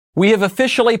We have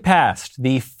officially passed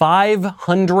the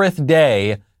 500th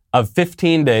day of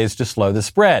 15 days to slow the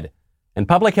spread, and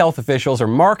public health officials are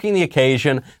marking the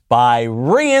occasion by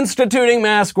reinstituting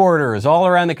mask orders all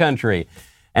around the country.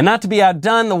 And not to be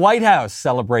outdone, the White House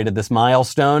celebrated this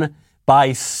milestone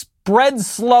by spread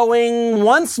slowing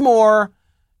once more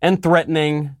and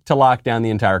threatening to lock down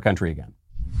the entire country again.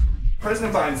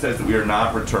 President Biden says that we are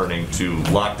not returning to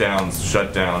lockdowns,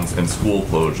 shutdowns, and school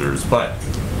closures, but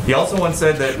he also once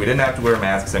said that we didn't have to wear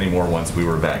masks anymore once we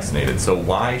were vaccinated. So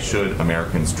why should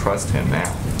Americans trust him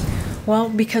now? Well,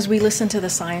 because we listen to the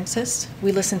scientists,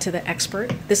 we listen to the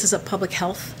expert. This is a public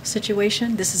health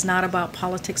situation. This is not about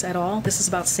politics at all. This is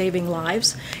about saving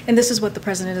lives. And this is what the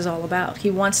president is all about.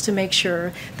 He wants to make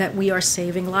sure that we are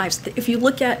saving lives. If you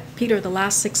look at, Peter, the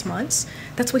last 6 months,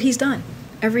 that's what he's done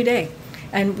every day.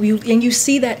 And you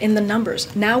see that in the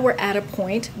numbers. Now we're at a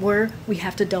point where we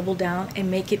have to double down and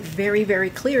make it very, very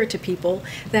clear to people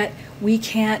that we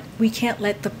can't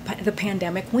let the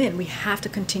pandemic win. We have to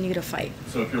continue to fight.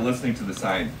 So if you're listening to the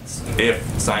science, if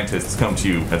scientists come to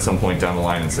you at some point down the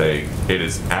line and say it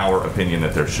is our opinion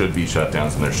that there should be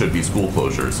shutdowns and there should be school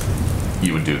closures,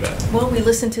 you would do that? Well, we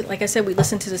listen to, like I said, we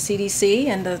listen to the CDC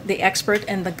and the expert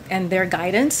and their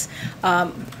guidance.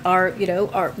 The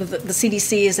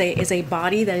CDC is a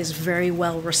body that is very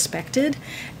well respected,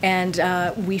 and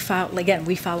we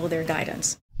follow their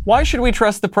guidance. Why should we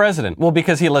trust the president? Well,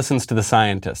 because he listens to the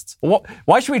scientists.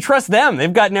 Why should we trust them?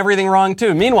 They've gotten everything wrong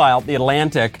too. Meanwhile, The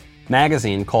Atlantic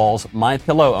magazine calls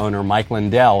MyPillow owner Mike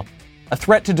Lindell a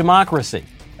threat to democracy.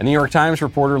 A New York Times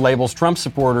reporter labels Trump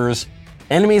supporters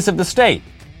enemies of the state.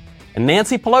 And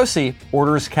Nancy Pelosi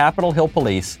orders Capitol Hill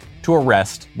police to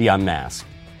arrest the unmasked.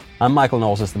 I'm Michael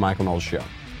Knowles. This is The Michael Knowles Show.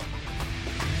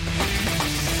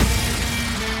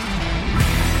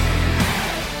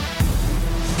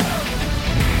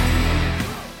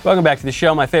 Welcome back to the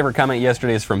show. My favorite comment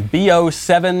yesterday is from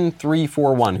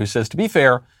BO7341, who says, to be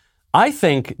fair, I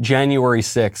think January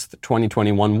 6th,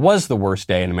 2021 was the worst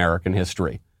day in American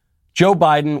history. Joe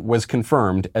Biden was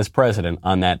confirmed as president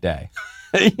on that day.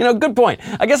 Good point.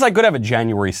 I guess I could have a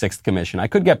January 6th commission. I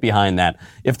could get behind that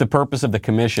if the purpose of the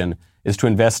commission is to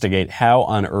investigate how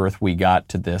on earth we got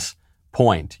to this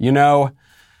point.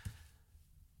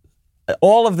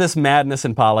 All of this madness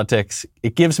in politics,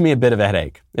 it gives me a bit of a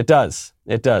headache. It does.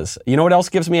 It does. You know what else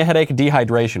gives me a headache?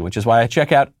 Dehydration, which is why I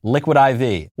check out Liquid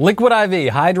IV. Liquid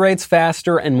IV hydrates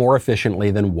faster and more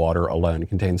efficiently than water alone. It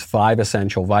contains 5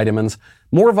 essential vitamins,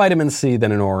 more vitamin C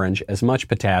than an orange, as much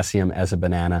potassium as a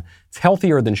banana. It's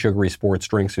healthier than sugary sports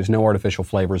drinks. There's no artificial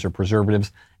flavors or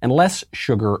preservatives, and less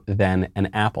sugar than an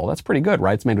apple. That's pretty good,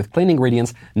 right? It's made with clean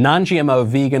ingredients, non-GMO,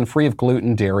 vegan, free of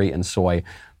gluten, dairy, and soy.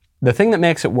 The thing that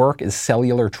makes it work is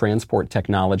cellular transport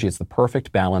technology. It's the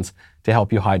perfect balance to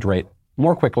help you hydrate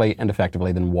more quickly and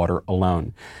effectively than water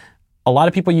alone. A lot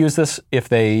of people use this if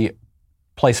they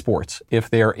play sports,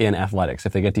 if they're in athletics,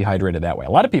 if they get dehydrated that way.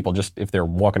 A lot of people just, if they're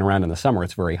walking around in the summer,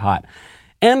 it's very hot.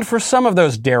 And for some of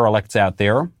those derelicts out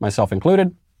there, myself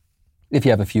included, if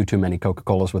you have a few too many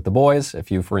Coca-Colas with the boys, if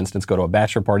you, for instance, go to a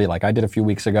bachelor party like I did a few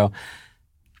weeks ago,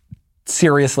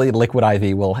 seriously, Liquid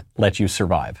IV will let you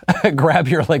survive. Grab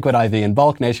your Liquid IV in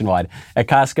bulk nationwide at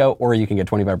Costco, or you can get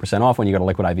 25% off when you go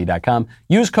to liquidiv.com.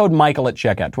 Use code Michael at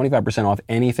checkout. 25% off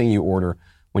anything you order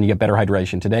when you get better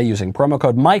hydration today using promo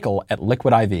code Michael at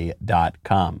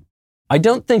liquidiv.com. I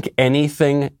don't think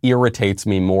anything irritates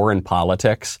me more in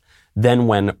politics than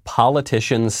when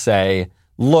politicians say,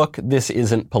 look, this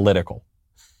isn't political.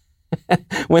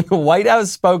 When the White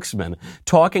House spokesman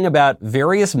talking about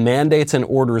various mandates and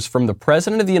orders from the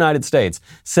President of the United States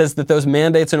says that those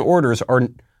mandates and orders are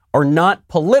not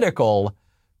political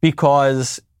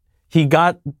because he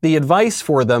got the advice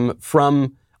for them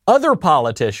from other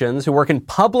politicians who work in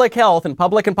public health, and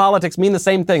public and politics mean the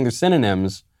same thing. They're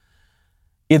synonyms.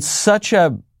 It's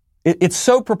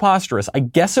so preposterous. I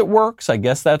guess it works. I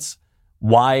guess that's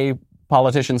why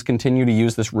politicians continue to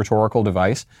use this rhetorical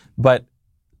device. But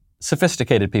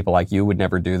sophisticated people like you would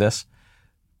never do this.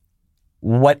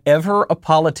 Whatever a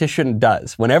politician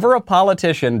does, whenever a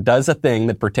politician does a thing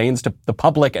that pertains to the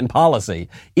public and policy,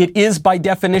 it is by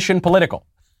definition political.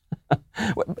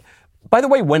 By the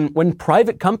way, when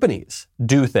private companies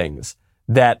do things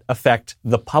that affect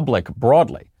the public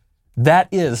broadly, that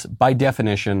is by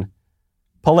definition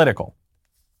political.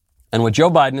 And what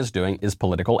Joe Biden is doing is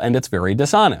political, and it's very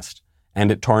dishonest. And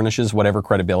it tarnishes whatever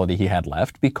credibility he had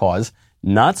left, because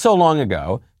not so long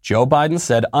ago, Joe Biden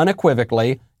said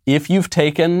unequivocally, if you've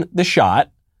taken the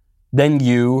shot, then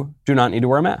you do not need to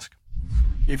wear a mask.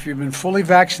 If you've been fully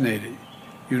vaccinated,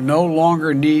 you no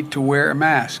longer need to wear a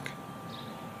mask.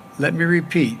 Let me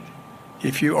repeat.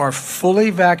 If you are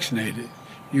fully vaccinated,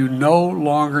 you no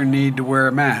longer need to wear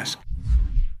a mask.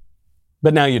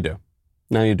 But now you do.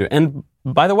 Now you do. And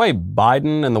by the way,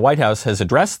 Biden and the White House has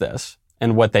addressed this.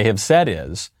 And what they have said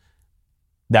is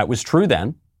that was true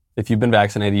then. If you've been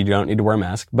vaccinated, you don't need to wear a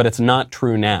mask. But it's not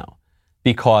true now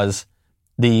because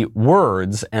the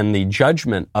words and the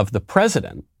judgment of the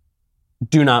president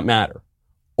do not matter.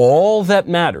 All that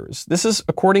matters, this is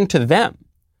according to them,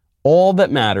 all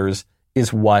that matters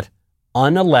is what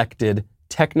unelected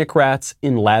technocrats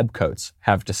in lab coats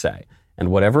have to say. And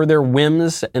whatever their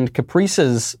whims and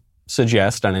caprices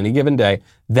suggest on any given day,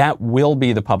 that will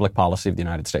be the public policy of the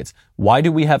United States. Why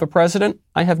do we have a president?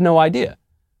 I have no idea.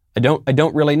 I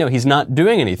don't really know. He's not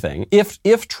doing anything.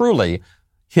 If truly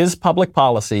his public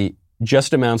policy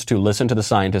just amounts to listen to the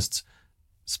scientists,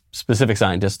 specific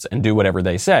scientists, and do whatever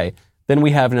they say, then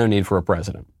we have no need for a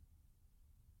president.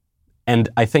 And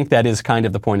I think that is kind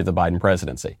of the point of the Biden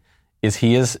presidency, is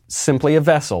he is simply a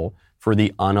vessel for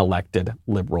the unelected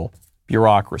liberal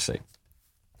bureaucracy.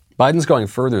 Biden's going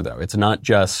further, though. It's not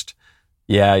just,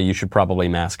 yeah, you should probably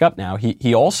mask up now.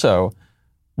 He also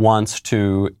wants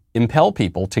to impel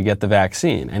people to get the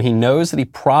vaccine. And he knows that he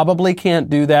probably can't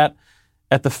do that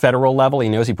at the federal level. He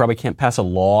knows he probably can't pass a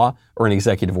law or an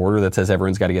executive order that says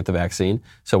everyone's got to get the vaccine.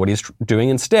 So what he's doing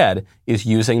instead is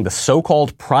using the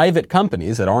so-called private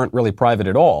companies that aren't really private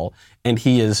at all, and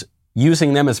he is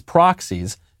using them as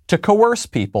proxies to coerce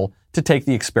people to take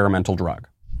the experimental drug.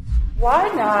 Why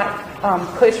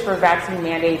not push for vaccine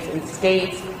mandates in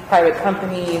states, private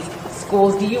companies,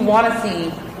 schools? Do you want to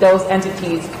see those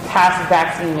entities pass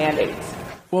vaccine mandates?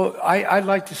 Well, I'd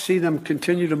like to see them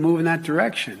continue to move in that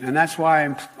direction, and that's why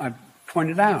I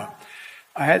pointed out.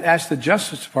 I had asked the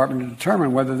Justice Department to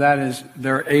determine whether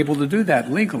they're able to do that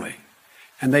legally,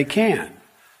 and they can.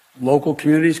 Local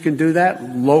communities can do that.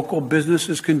 Local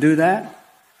businesses can do that.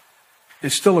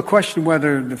 It's still a question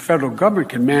whether the federal government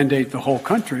can mandate the whole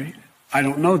country. I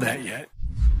don't know that yet.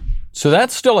 So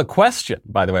that's still a question,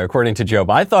 by the way, according to Joe.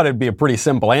 I thought it'd be a pretty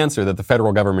simple answer that the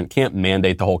federal government can't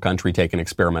mandate the whole country take an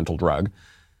experimental drug.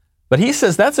 But he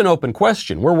says that's an open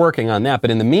question. We're working on that.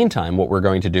 But in the meantime, what we're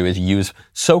going to do is use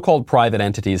so-called private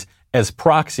entities as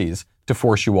proxies to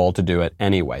force you all to do it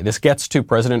anyway. This gets to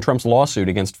President Trump's lawsuit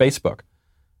against Facebook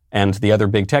and the other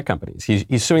big tech companies.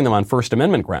 He's suing them on First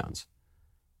Amendment grounds.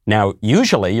 Now,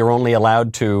 usually you're only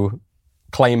allowed to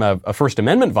claim a First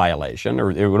Amendment violation,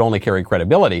 or it would only carry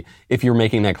credibility if you're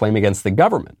making that claim against the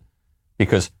government,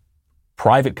 because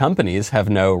private companies have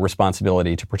no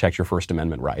responsibility to protect your First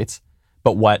Amendment rights.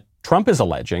 But what Trump is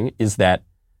alleging is that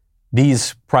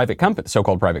these private companies,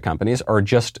 so-called private companies, are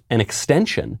just an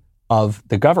extension of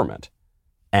the government.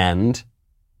 And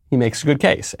he makes a good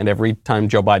case. And every time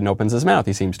Joe Biden opens his mouth,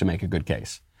 he seems to make a good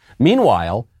case.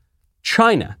 Meanwhile,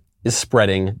 China is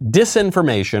spreading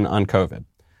disinformation on COVID.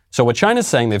 So what China's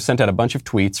saying, they've sent out a bunch of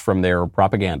tweets from their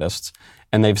propagandists,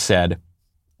 and they've said,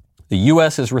 the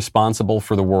U.S. is responsible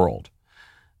for the world.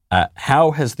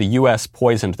 How has the U.S.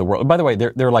 poisoned the world? By the way,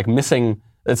 they're like missing,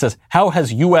 it says, how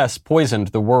has U.S. poisoned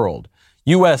the world?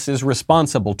 U.S. is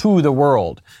responsible to the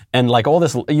world. And like all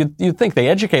this, you'd think they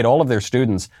educate all of their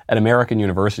students at American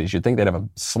universities. You'd think they'd have a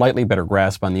slightly better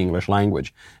grasp on the English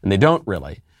language. And they don't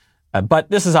really. But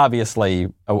this is obviously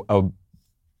a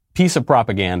piece of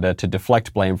propaganda to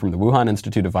deflect blame from the Wuhan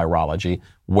Institute of Virology,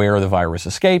 where the virus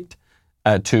escaped,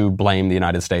 to blame the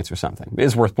United States or something. It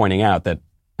is worth pointing out that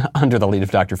under the lead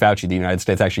of Dr. Fauci, the United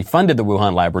States actually funded the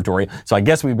Wuhan laboratory, so I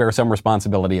guess we bear some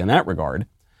responsibility in that regard.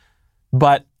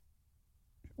 But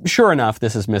sure enough,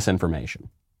 this is misinformation.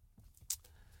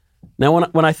 Now,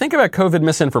 when I think about COVID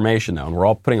misinformation, though, and we're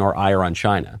all putting our ire on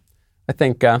China, I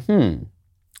think,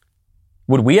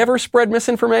 would we ever spread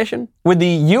misinformation? Would the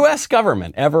U.S.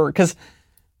 government ever? Because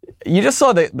you just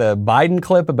saw the Biden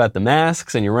clip about the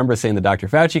masks, and you remember seeing the Dr.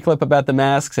 Fauci clip about the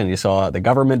masks, and you saw the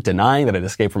government denying that it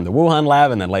escaped from the Wuhan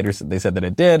lab, and then later they said that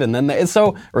it did, and then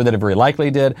or that it very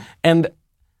likely did. And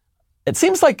it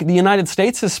seems like the United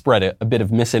States has spread a bit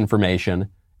of misinformation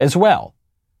as well.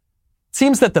 It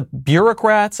seems that the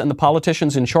bureaucrats and the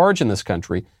politicians in charge in this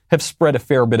country have spread a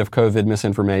fair bit of COVID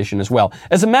misinformation as well.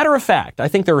 As a matter of fact, I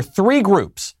think there are 3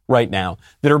 groups right now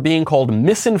that are being called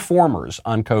misinformers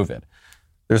on COVID.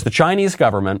 There's the Chinese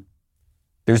government,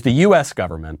 there's the U.S.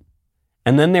 government,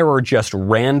 and then there are just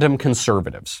random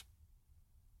conservatives.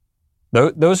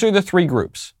 Those are the 3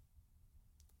 groups.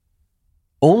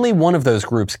 Only one of those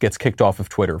groups gets kicked off of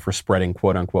Twitter for spreading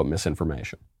quote-unquote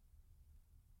misinformation.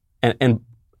 And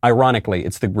ironically,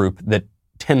 it's the group that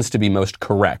tends to be most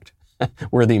correct,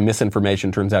 where the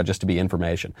misinformation turns out just to be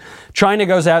information. China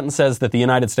goes out and says that the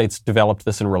United States developed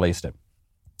this and released it.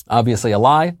 Obviously a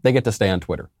lie. They get to stay on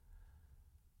Twitter.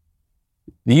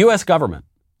 The U.S. government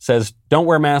says, don't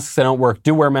wear masks, they don't work.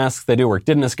 Do wear masks, they do work.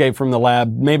 Didn't escape from the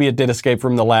lab. Maybe it did escape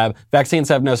from the lab. Vaccines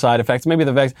have no side effects. Maybe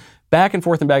the vaccine, back and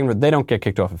forth and back and forth. They don't get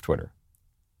kicked off of Twitter.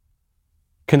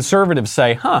 Conservatives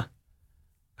say, kind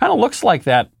of looks like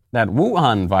that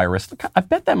Wuhan virus. I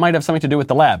bet that might have something to do with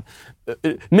the lab.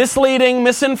 Misleading,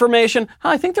 misinformation.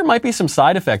 I think there might be some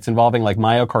side effects involving like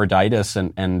myocarditis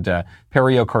and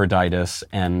pericarditis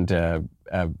and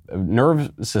nerve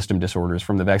system disorders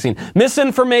from the vaccine.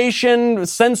 Misinformation,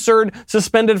 censored,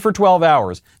 suspended for 12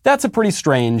 hours. That's a pretty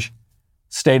strange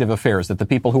state of affairs, that the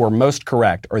people who are most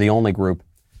correct are the only group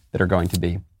that are going to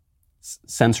be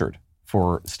censored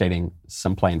for stating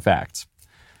some plain facts.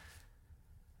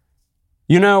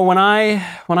 You know, when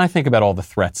I think about all the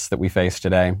threats that we face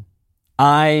today,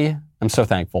 I am so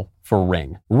thankful for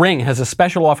Ring. Ring has a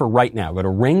special offer right now. Go to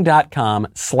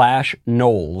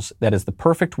ring.com/Knowles. That is the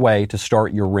perfect way to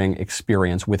start your Ring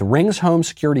experience. With Ring's home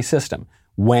security system,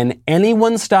 when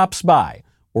anyone stops by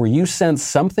or you sense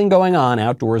something going on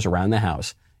outdoors around the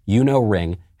house, you know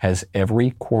Ring has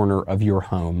every corner of your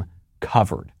home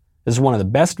covered. This is one of the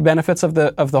best benefits of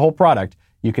the whole product.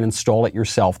 You can install it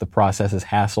yourself. The process is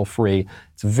hassle-free.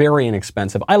 It's very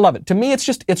inexpensive. I love it. To me, it's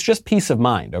just peace of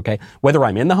mind, okay? Whether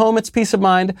I'm in the home, it's peace of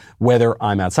mind. Whether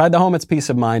I'm outside the home, it's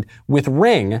peace of mind. With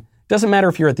Ring, doesn't matter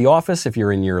if you're at the office, if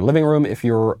you're in your living room, if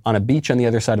you're on a beach on the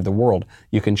other side of the world,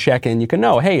 you can check in, you can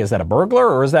know, hey, is that a burglar,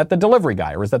 or is that the delivery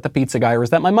guy, or is that the pizza guy, or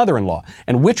is that my mother-in-law?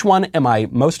 And which one am I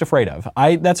most afraid of?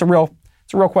 It's a real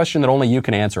question that only you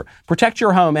can answer. Protect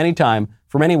your home anytime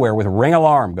from anywhere with Ring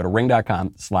Alarm. Go to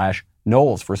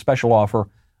ring.com/Knowles for a special offer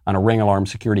on a Ring Alarm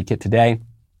security kit today.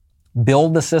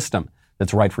 Build the system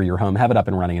that's right for your home. Have it up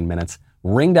and running in minutes.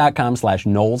 Ring.com/Knowles,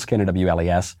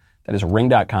 Knowles. That is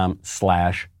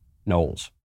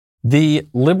ring.com/Knowles. The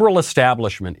liberal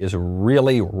establishment is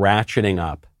really ratcheting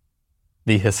up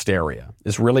the hysteria,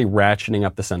 is really ratcheting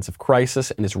up the sense of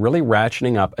crisis, and is really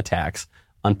ratcheting up attacks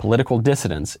on political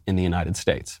dissidents in the United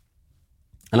States.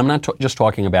 And I'm not just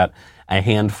talking about a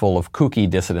handful of kooky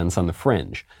dissidents on the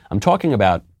fringe. I'm talking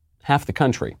about half the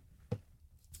country.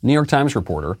 New York Times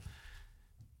reporter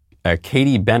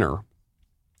Katie Benner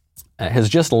has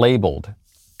just labeled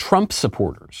Trump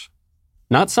supporters,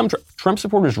 not some Trump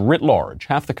supporters writ large,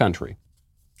 half the country,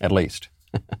 at least,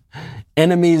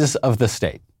 enemies of the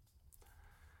state.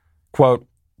 Quote,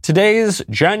 today's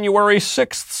January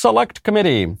 6th Select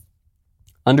Committee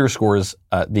underscores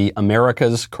the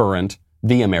America's.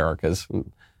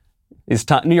 These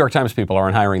New York Times people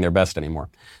aren't hiring their best anymore.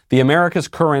 The America's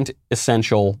current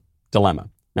essential dilemma,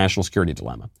 national security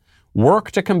dilemma.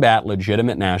 Work to combat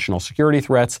legitimate national security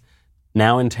threats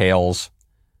now entails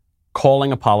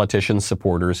calling a politician's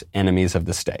supporters enemies of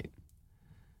the state.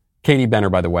 Katie Benner,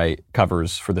 by the way,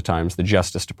 covers for the Times the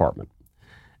Justice Department.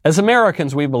 As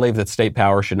Americans, we believe that state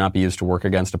power should not be used to work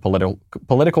against a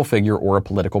political figure or a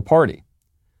political party.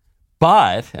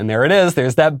 But, and there it is,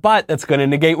 there's that but that's going to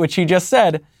negate what she just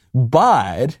said.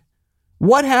 But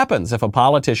what happens if a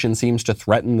politician seems to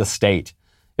threaten the state?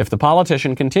 If the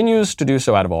politician continues to do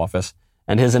so out of office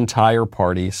and his entire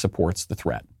party supports the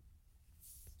threat?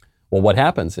 Well, what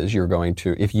happens is you're going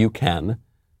to, if you can,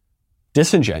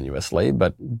 disingenuously,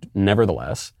 but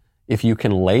nevertheless, if you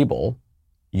can label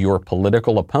your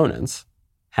political opponents,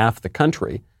 half the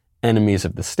country, enemies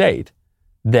of the state,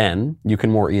 then you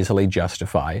can more easily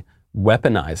justify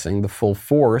weaponizing the full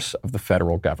force of the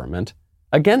federal government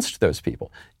against those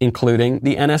people, including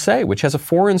the NSA, which has a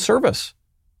foreign service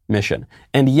mission,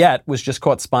 and yet was just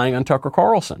caught spying on Tucker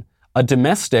Carlson, a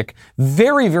domestic,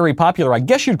 very, very popular, I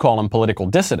guess you'd call him political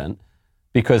dissident,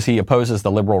 because he opposes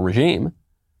the liberal regime.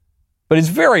 But he's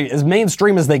very, as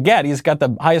mainstream as they get. He's got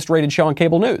the highest rated show on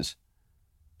cable news.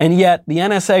 And yet the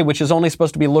NSA, which is only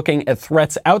supposed to be looking at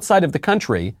threats outside of the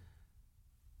country,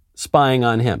 spying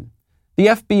on him. The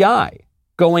FBI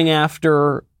going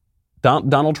after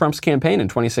Donald Trump's campaign in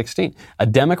 2016. A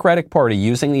Democratic Party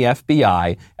using the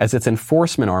FBI as its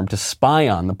enforcement arm to spy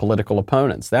on the political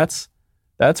opponents. That's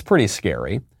pretty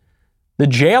scary. The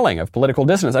jailing of political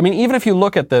dissidents. I mean, even if you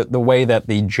look at the way that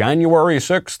the January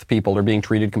 6th people are being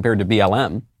treated compared to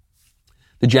BLM,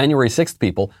 the January 6th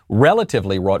people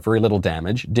relatively wrought very little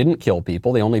damage, didn't kill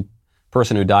people. The only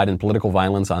person who died in political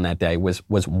violence on that day was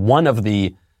one of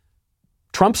the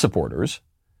Trump supporters,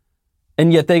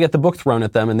 and yet they get the book thrown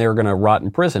at them and they're going to rot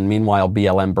in prison. Meanwhile,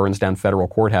 BLM burns down federal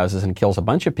courthouses and kills a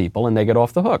bunch of people and they get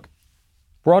off the hook,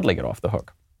 broadly get off the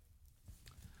hook.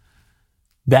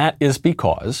 That is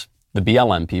because the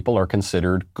BLM people are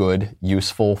considered good,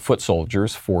 useful foot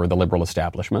soldiers for the liberal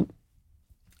establishment,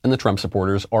 and the Trump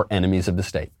supporters are enemies of the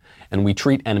state. And we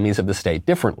treat enemies of the state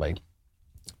differently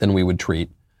than we would treat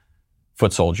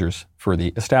foot soldiers for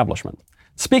the establishment.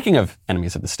 Speaking of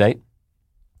enemies of the state,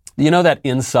 you know that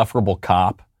insufferable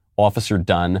cop, Officer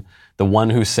Dunn, the one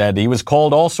who said he was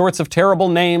called all sorts of terrible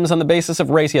names on the basis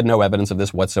of race? He had no evidence of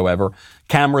this whatsoever.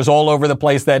 Cameras all over the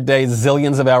place that day,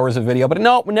 zillions of hours of video. But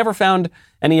no, we never found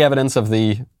any evidence of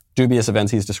the dubious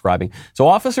events he's describing. So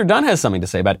Officer Dunn has something to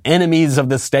say about enemies of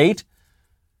the state.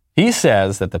 He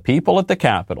says that the people at the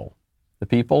Capitol, the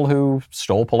people who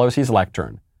stole Pelosi's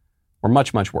lectern, were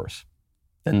much, much worse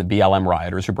than the BLM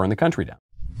rioters who burned the country down.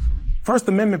 First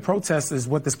Amendment protest is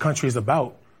what this country is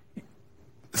about.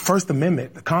 First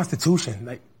Amendment, the Constitution,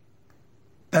 like,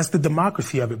 that's the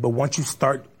democracy of it. But once you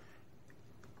start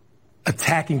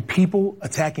attacking people,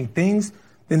 attacking things,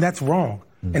 then that's wrong.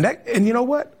 And you know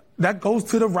what? That goes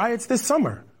to the riots this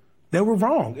summer. They were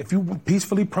wrong. If you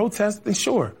peacefully protest, then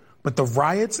sure. But the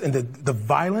riots and the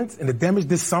violence and the damage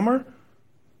this summer,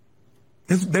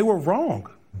 they were wrong.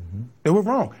 They were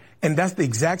wrong. And that's the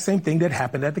exact same thing that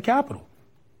happened at the Capitol.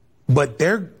 But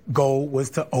their goal was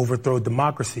to overthrow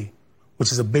democracy,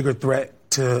 which is a bigger threat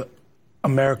to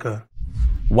America.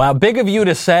 Wow, big of you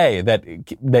to say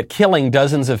that killing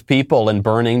dozens of people and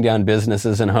burning down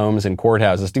businesses and homes and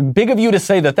courthouses, big of you to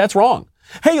say that that's wrong.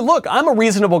 Hey, look, I'm a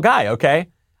reasonable guy, okay?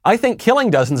 I think killing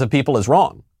dozens of people is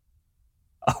wrong.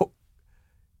 Oh,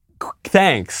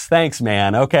 thanks,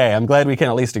 man. Okay, I'm glad we can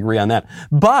at least agree on that.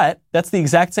 But that's the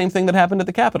exact same thing that happened at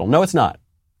the Capitol. No, it's not.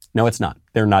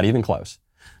 They're not even close.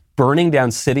 Burning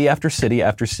down city after city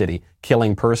after city,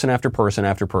 killing person after person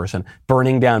after person,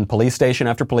 burning down police station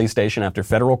after police station after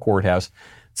federal courthouse,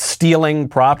 stealing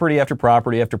property after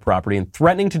property after property, and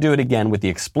threatening to do it again with the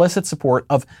explicit support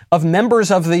of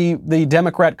members of the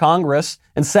Democrat Congress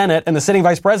and Senate and the sitting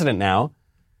vice president now.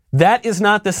 That is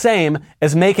not the same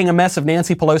as making a mess of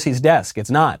Nancy Pelosi's desk.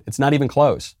 It's not. It's not even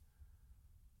close.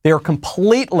 They are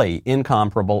completely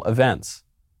incomparable events.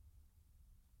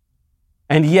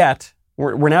 And yet,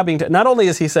 we're now being, not only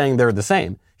is he saying they're the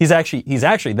same, he's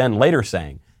actually then later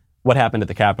saying what happened at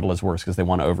the Capitol is worse because they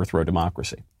want to overthrow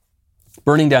democracy.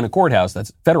 Burning down a courthouse,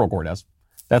 that's federal courthouse,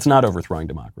 that's not overthrowing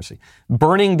democracy.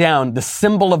 Burning down the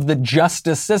symbol of the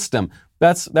justice system,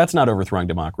 that's not overthrowing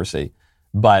democracy,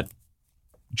 but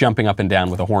jumping up and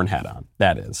down with a horn hat on,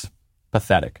 that is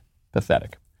pathetic.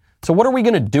 So what are we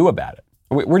going to do about it?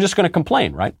 We're just going to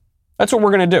complain, right? That's what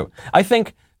we're going to do. I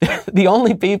think the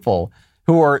only people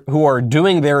who are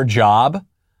doing their job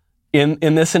in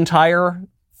this entire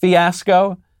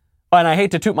fiasco, and I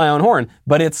hate to toot my own horn,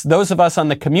 but it's those of us on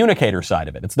the communicator side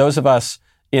of it. It's those of us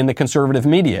in the conservative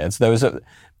media. It's those of,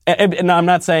 and I'm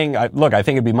not saying, look, I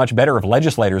think it'd be much better if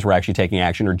legislators were actually taking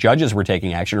action, or judges were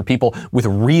taking action, or people with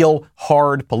real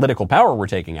hard political power were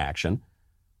taking action.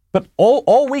 But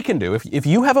all we can do, if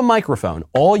you have a microphone,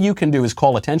 all you can do is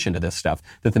call attention to this stuff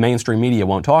that the mainstream media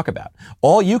won't talk about.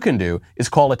 All you can do is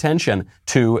call attention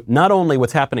to not only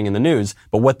what's happening in the news,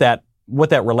 but what that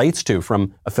relates to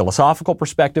from a philosophical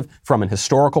perspective, from an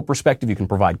historical perspective. You can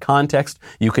provide context.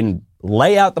 You can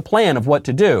lay out the plan of what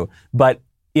to do. But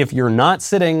if you're not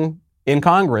sitting in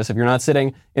Congress, if you're not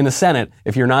sitting in the Senate,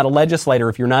 if you're not a legislator,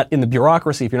 if you're not in the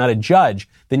bureaucracy, if you're not a judge,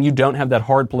 then you don't have that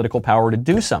hard political power to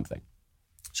do something.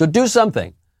 So do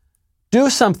something. Do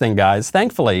something, guys.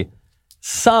 Thankfully,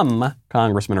 some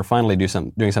congressmen are finally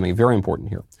doing something very important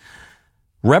here.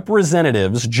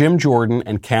 Representatives Jim Jordan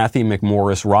and Kathy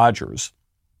McMorris Rogers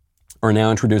are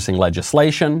now introducing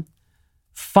legislation.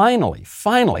 Finally,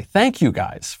 thank you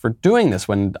guys for doing this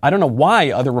when I don't know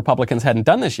why other Republicans hadn't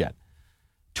done this yet.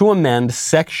 To amend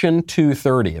Section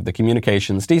 230 of the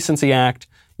Communications Decency Act.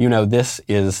 You know, this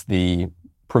is the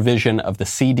provision of the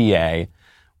CDA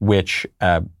which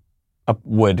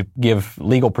would give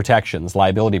legal protections,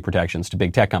 liability protections to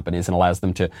big tech companies and allows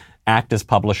them to act as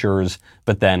publishers,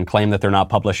 but then claim that they're not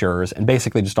publishers, and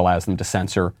basically just allows them to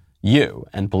censor you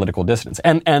and political dissidents.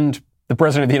 And the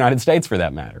President of the United States, for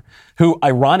that matter, who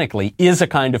ironically is a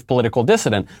kind of political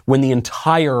dissident when the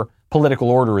entire political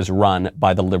order is run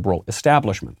by the liberal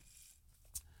establishment.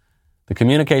 The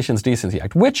Communications Decency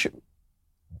Act, which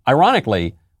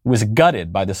ironically was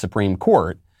gutted by the Supreme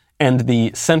Court, and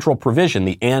the central provision,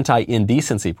 the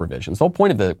anti-indecency provisions. The whole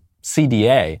point of the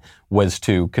CDA was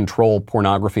to control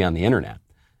pornography on the internet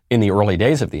in the early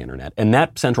days of the internet. And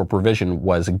that central provision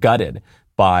was gutted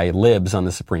by libs on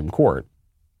the Supreme Court.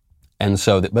 And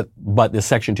so, but this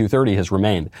Section 230 has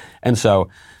remained. And so,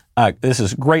 this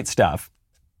is great stuff.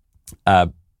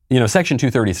 Section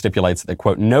 230 stipulates that,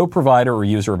 quote, no provider or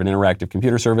user of an interactive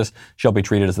computer service shall be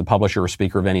treated as the publisher or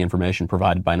speaker of any information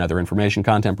provided by another information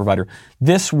content provider.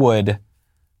 This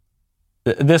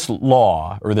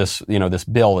law, or this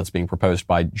bill that's being proposed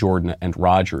by Jordan and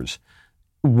Rogers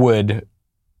would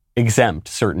exempt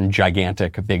certain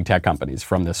gigantic big tech companies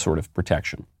from this sort of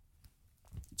protection.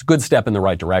 It's a good step in the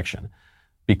right direction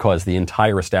because the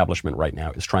entire establishment right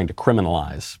now is trying to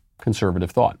criminalize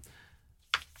conservative thought.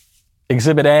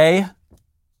 Exhibit A,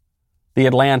 The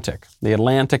Atlantic. The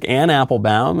Atlantic, Ann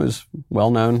Applebaum, who's a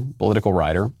well-known political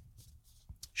writer,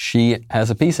 she has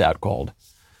a piece out called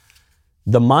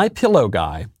 "The My Pillow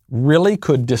Guy Really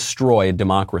Could Destroy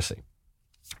Democracy."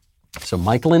 So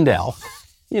Mike Lindell,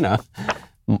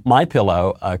 My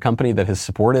Pillow, a company that has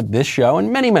supported this show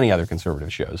and many, many other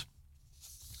conservative shows,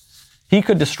 he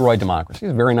could destroy democracy.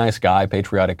 He's a very nice guy,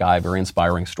 patriotic guy, very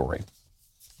inspiring story.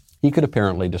 He could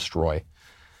apparently destroy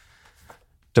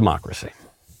democracy.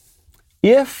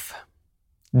 If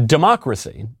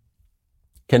democracy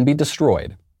can be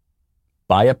destroyed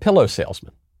by a pillow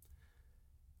salesman,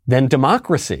 then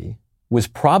democracy was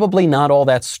probably not all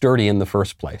that sturdy in the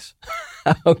first place.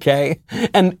 Okay?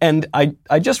 And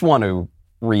I just want to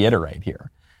reiterate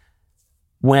here.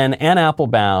 When Ann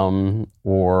Applebaum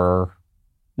or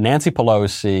Nancy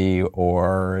Pelosi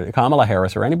or Kamala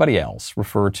Harris or anybody else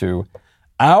refer to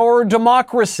our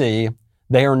democracy,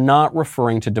 they are not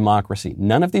referring to democracy.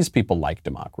 None of these people like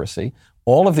democracy.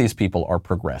 All of these people are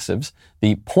progressives.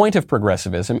 The point of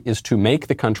progressivism is to make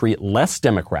the country less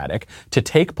democratic, to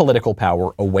take political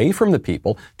power away from the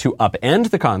people, to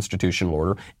upend the constitutional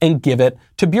order and give it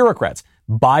to bureaucrats.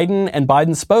 Biden and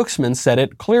Biden's spokesman said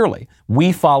it clearly.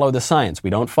 We follow the science. We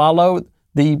don't follow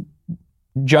the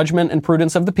judgment and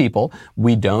prudence of the people.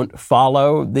 We don't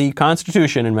follow the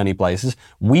Constitution in many places.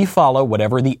 We follow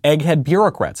whatever the egghead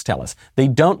bureaucrats tell us. They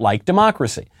don't like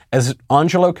democracy. As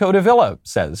Angelo Codevilla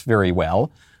says very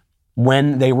well,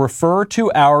 when they refer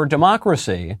to our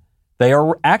democracy, they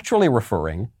are actually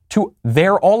referring to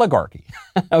their oligarchy.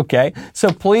 Okay?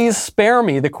 So please spare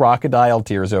me the crocodile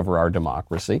tears over our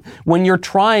democracy. When you're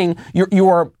trying, you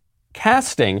are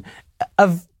casting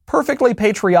a perfectly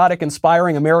patriotic,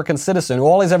 inspiring American citizen who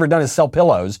all he's ever done is sell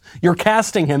pillows. You're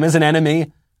casting him as an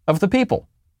enemy of the people.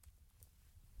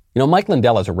 Mike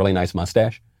Lindell has a really nice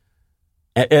mustache.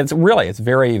 It's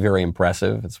very, very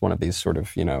impressive. It's one of these sort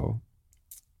of,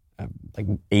 like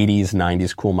 80s,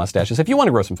 90s cool mustaches. If you want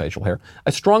to grow some facial hair,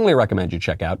 I strongly recommend you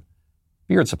check out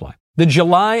Beard Supply. The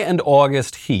July and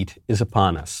August heat is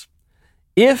upon us.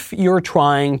 If you're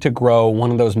trying to grow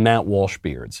one of those Matt Walsh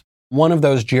beards, one of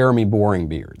those Jeremy Boring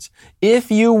beards,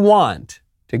 if you want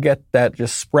to get that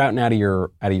just sprouting out of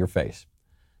your face,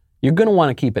 you're going to want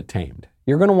to keep it tamed.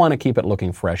 You're going to want to keep it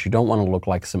looking fresh. You don't want to look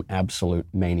like some absolute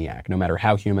maniac, no matter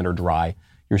how humid or dry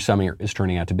your summer is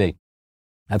turning out to be.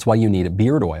 That's why you need a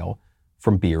beard oil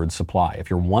from Beard Supply. If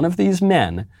you're one of these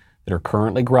men that are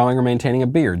currently growing or maintaining a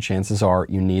beard, chances are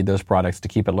you need those products to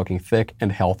keep it looking thick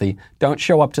and healthy. Don't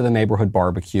show up to the neighborhood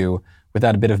barbecue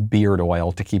without a bit of beard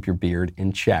oil to keep your beard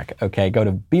in check. Okay, go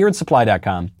to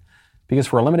beardsupply.com because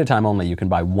for a limited time only, you can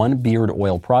buy one beard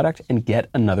oil product and get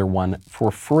another one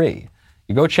for free.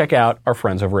 You go check out our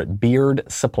friends over at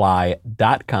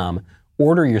beardsupply.com.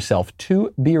 Order yourself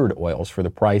 2 beard oils for the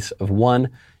price of one.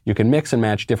 You can mix and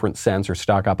match different scents or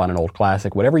stock up on an old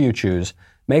classic, whatever you choose.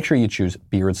 Make sure you choose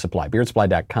Beard Supply.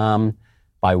 Beardsupply.com.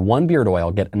 Buy one beard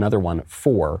oil, get another one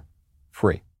for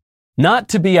free. Not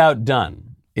to be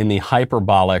outdone in the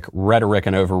hyperbolic rhetoric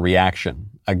and overreaction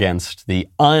against the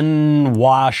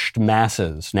unwashed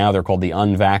masses. Now they're called the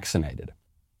unvaccinated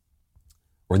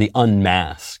or the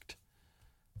unmasked.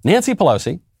 Nancy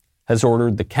Pelosi has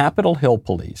ordered the Capitol Hill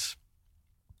police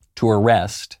to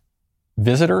arrest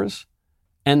visitors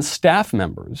and staff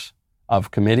members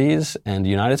of committees and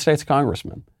United States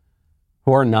congressmen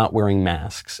who are not wearing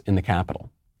masks in the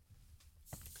Capitol.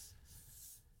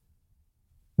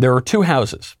 There are 2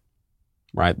 houses,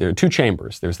 right? There are 2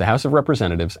 chambers. There's the House of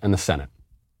Representatives and the Senate.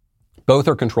 Both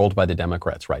are controlled by the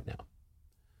Democrats right now.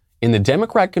 In the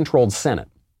Democrat-controlled Senate,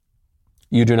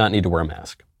 you do not need to wear a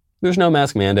mask. There's no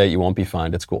mask mandate. You won't be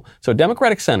fined. It's cool. So a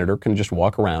Democratic senator can just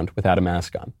walk around without a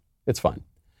mask on. It's fine.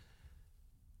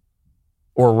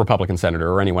 Or a Republican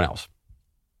senator or anyone else.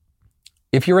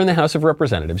 If you're in the House of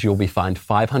Representatives, you'll be fined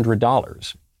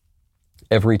 $500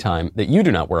 every time that you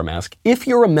do not wear a mask if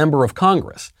you're a member of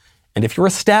Congress. And if you're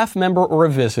a staff member or a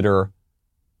visitor,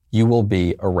 you will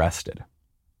be arrested.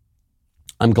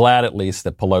 I'm glad at least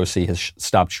that Pelosi has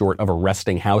stopped short of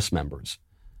arresting House members.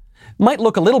 Might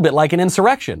look a little bit like an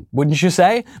insurrection, wouldn't you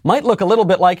say? Might look a little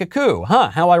bit like a coup.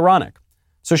 How ironic.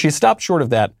 So she stopped short of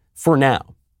that for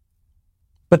now.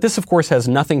 But this, of course, has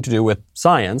nothing to do with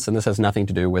science, and this has nothing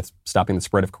to do with stopping the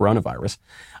spread of coronavirus.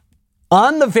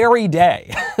 On the very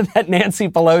day that Nancy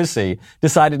Pelosi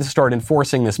decided to start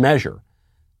enforcing this measure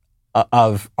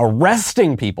of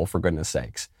arresting people, for goodness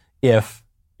sakes, if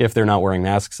they're not wearing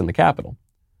masks in the Capitol,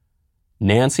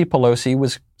 Nancy Pelosi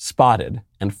was spotted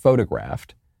and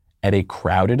photographed at a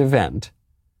crowded event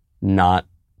not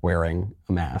wearing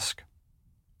a mask.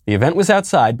 The event was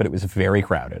outside, but it was very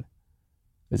crowded.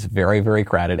 It was very, very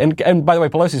crowded. And by the way,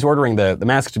 Pelosi's ordering the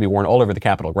masks to be worn all over the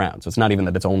Capitol grounds. So it's not even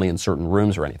that it's only in certain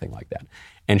rooms or anything like that.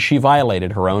 And she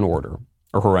violated her own order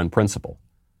or her own principle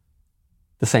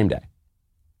the same day.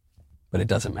 But it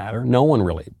doesn't matter. No one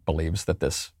really believes that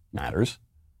this matters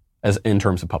as in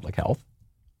terms of public health.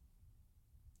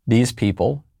 These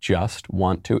people just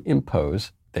want to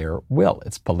impose their will.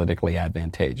 It's politically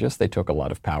advantageous. They took a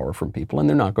lot of power from people, and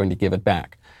they're not going to give it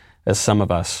back, as some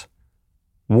of us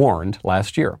warned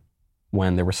last year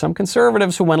when there were some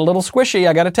conservatives who went a little squishy.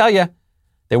 I got to tell you,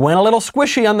 they went a little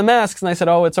squishy on the masks, and I said,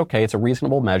 oh, it's okay. It's a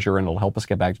reasonable measure, and it'll help us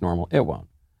get back to normal. It won't.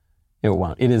 It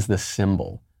won't. It is the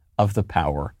symbol of the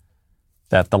power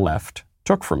that the left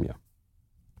took from you.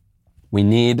 We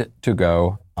need to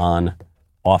go on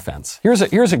offense. Here's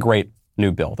a great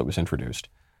new bill that was introduced.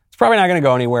 It's probably not going to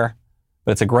go anywhere,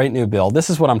 but it's a great new bill. This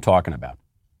is what I'm talking about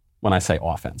when I say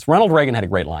offense. Ronald Reagan had a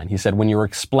great line. He said, when you're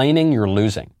explaining, you're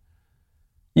losing.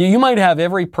 You might have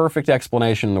every perfect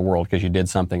explanation in the world because you did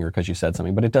something or because you said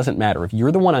something, but it doesn't matter. If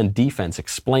you're the one on defense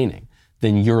explaining,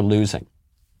 then you're losing.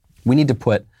 We need to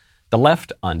put the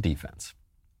left on defense.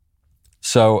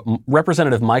 So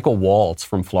Representative Michael Waltz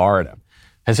from Florida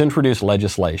has introduced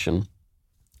legislation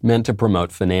meant to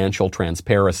promote financial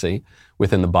transparency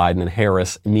within the Biden and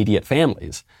Harris immediate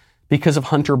families because of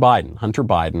Hunter Biden. Hunter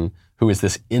Biden, who is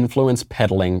this influence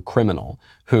peddling criminal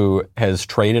who has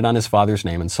traded on his father's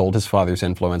name and sold his father's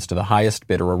influence to the highest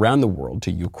bidder around the world,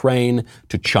 to Ukraine,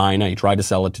 to China. He tried to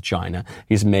sell it to China.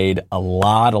 He's made a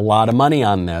lot of money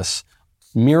on this,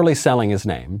 merely selling his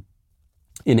name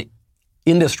in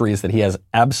industries that he has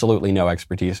absolutely no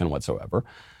expertise in whatsoever.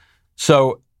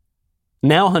 So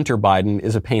now Hunter Biden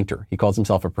is a painter. He calls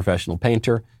himself a professional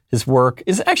painter. His work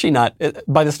is actually not,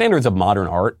 by the standards of modern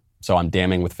art, so I'm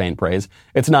damning with faint praise,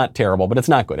 it's not terrible, but it's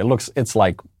not good. It's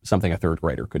like something a third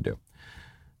grader could do.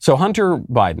 So Hunter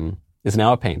Biden is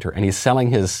now a painter, and he's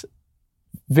selling his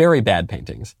very bad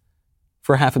paintings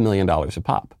for $500,000 a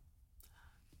pop.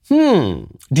 Do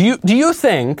you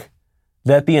think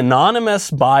that the anonymous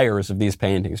buyers of these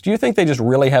paintings, do you think they just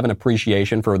really have an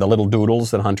appreciation for the little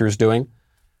doodles that Hunter's doing?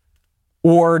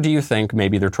 Or do you think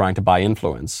maybe they're trying to buy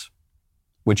influence,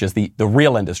 which is the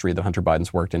real industry that Hunter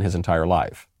Biden's worked in his entire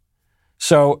life?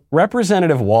 So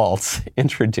Representative Waltz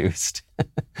introduced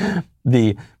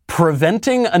the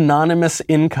Preventing Anonymous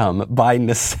Income by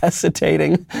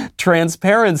Necessitating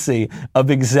Transparency of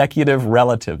Executive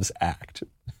Relatives Act.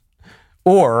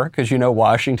 Or, because you know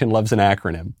Washington loves an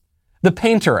acronym, the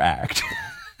Painter Act.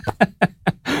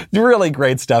 Really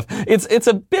great stuff. It's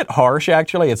a bit harsh,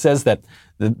 actually. It says that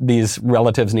these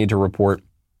relatives need to report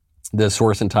the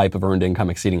source and type of earned income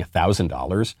exceeding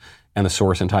 $1,000 and the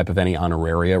source and type of any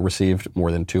honoraria received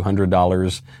more than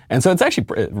 $200. And so it's actually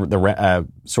the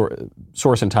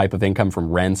source and type of income from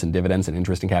rents and dividends and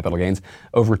interest and capital gains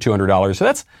over $200. So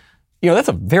that's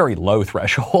a very low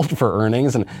threshold for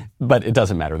earnings, but it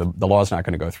doesn't matter. The law's not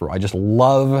going to go through.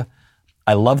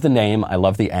 I love the name. I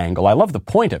love the angle. I love the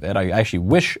point of it. I actually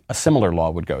wish a similar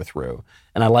law would go through.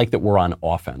 And I like that we're on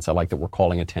offense. I like that we're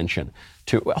calling attention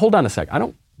to, hold on a sec.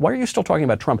 Why are you still talking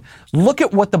about Trump? Look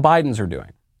at what the Bidens are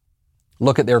doing.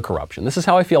 Look at their corruption. This is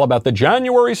how I feel about the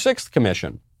January 6th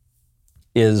Commission.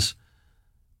 Is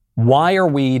why are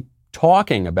we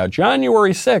talking about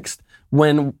January 6th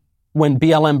when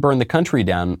BLM burned the country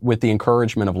down with the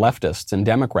encouragement of leftists and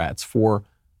Democrats for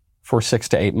 6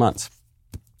 to 8 months?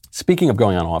 Speaking of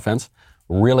going on offense,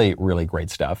 really, really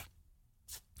great stuff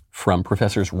from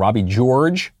Professors Robbie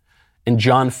George and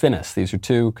John Finnis. These are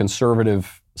two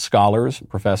conservative scholars,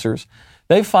 professors.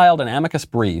 They filed an amicus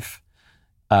brief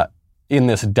in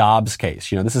this Dobbs case.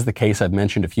 This is the case I've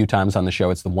mentioned a few times on the show.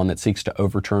 It's the one that seeks to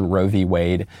overturn Roe v.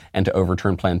 Wade and to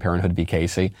overturn Planned Parenthood v.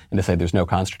 Casey and to say there's no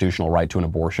constitutional right to an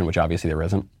abortion, which obviously there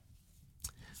isn't.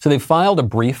 So they filed a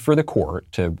brief for the court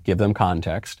to give them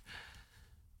context,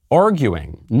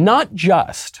 arguing not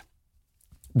just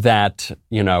that,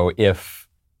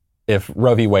 if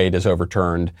Roe v. Wade is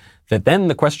overturned, that then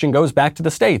the question goes back to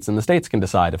the states and the states can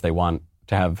decide if they want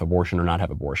to have abortion or not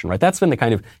have abortion, right? That's been the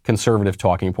kind of conservative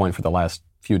talking point for the last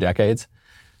few decades.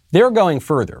 They're going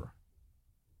further.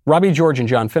 Robbie George and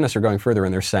John Finnis are going further,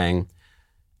 and they're saying,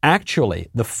 actually,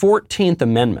 the 14th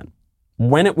Amendment,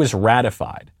 when it was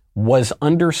ratified, was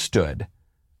understood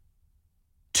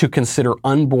to consider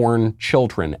unborn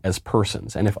children as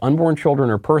persons. And if unborn children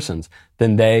are persons,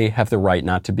 then they have the right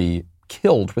not to be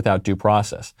killed without due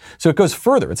process. So it goes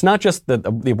further. It's not just that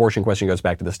the abortion question goes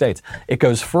back to the states. It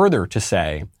goes further to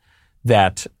say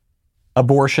that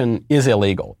abortion is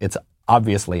illegal. It's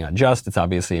obviously unjust, it's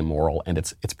obviously immoral, and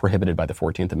it's prohibited by the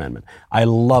 14th Amendment. I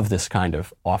love this kind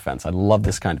of offense. I love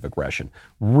this kind of aggression.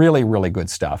 Really, really good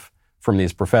stuff from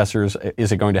these professors.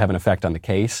 Is it going to have an effect on the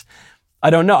case? I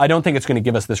don't know. I don't think it's going to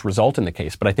give us this result in the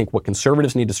case, but I think what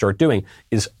conservatives need to start doing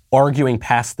is arguing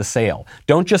past the sale.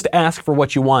 Don't just ask for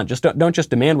what you want. Don't just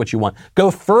demand what you want.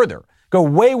 Go further. Go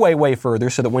way, way, way further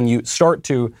so that when you start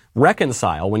to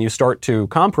reconcile, when you start to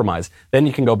compromise, then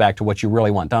you can go back to what you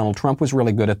really want. Donald Trump was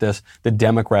really good at this. The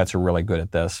Democrats are really good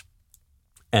at this.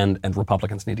 And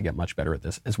Republicans need to get much better at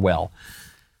this as well.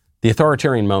 The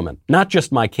Authoritarian Moment, not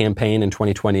just my campaign in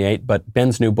 2028, but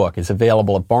Ben's new book is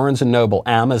available at Barnes & Noble,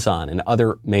 Amazon, and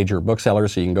other major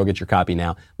booksellers, so you can go get your copy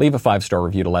now. Leave a 5-star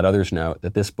review to let others know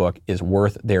that this book is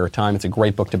worth their time. It's a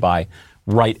great book to buy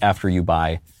right after you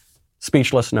buy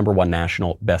Speechless, #1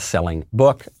 national best-selling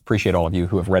book. Appreciate all of you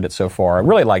who have read it so far. I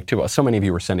really like to. So many of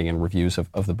you were sending in reviews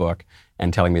of the book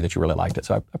and telling me that you really liked it,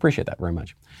 so I appreciate that very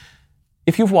much.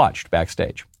 If you've watched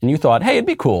Backstage and you thought, hey, it'd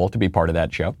be cool to be part of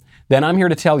that show, then I'm here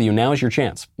to tell you now is your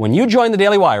chance. When you join the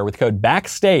Daily Wire with code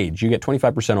BACKSTAGE, you get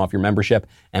 25% off your membership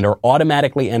and are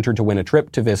automatically entered to win a trip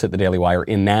to visit the Daily Wire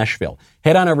in Nashville.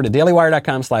 Head on over to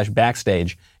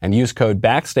dailywire.com/backstage and use code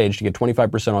BACKSTAGE to get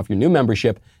 25% off your new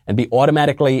membership and be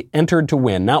automatically entered to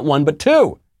win not 1, but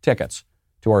 2 tickets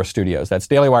to our studios. That's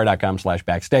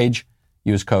dailywire.com/backstage.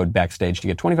 Use code BACKSTAGE to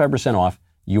get 25% off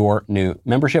your new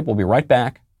membership. We'll be right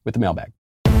back with the mailbag.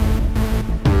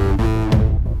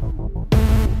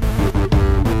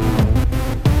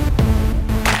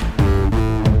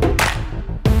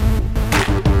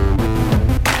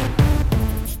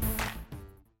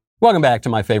 Welcome back to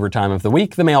my favorite time of the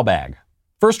week, the mailbag.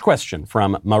 First question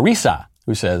from Marisa,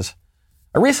 who says,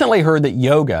 I recently heard that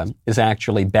yoga is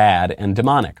actually bad and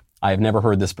demonic. I have never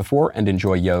heard this before and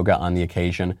enjoy yoga on the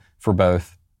occasion for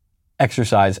both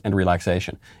exercise and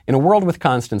relaxation. In a world with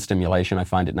constant stimulation, I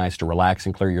find it nice to relax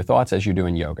and clear your thoughts as you do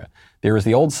in yoga. There is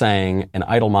the old saying, an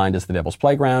idle mind is the devil's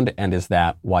playground, and is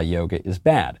that why yoga is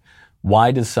bad?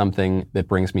 Why does something that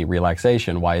brings me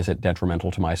relaxation, why is it detrimental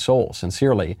to my soul?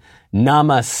 Sincerely,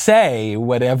 Namaste,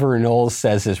 whatever Knowles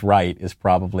says is right is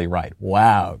probably right.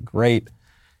 Wow, great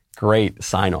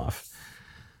sign off.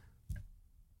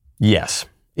 Yes,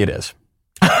 it is.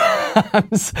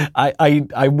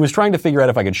 I was trying to figure out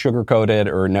if I could sugarcoat it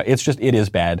or no. It's just, it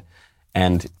is bad,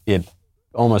 and it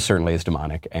almost certainly is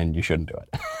demonic, and you shouldn't do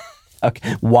it.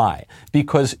 Okay, why?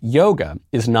 Because yoga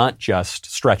is not just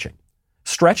stretching.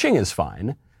 Stretching is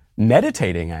fine.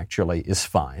 Meditating, actually, is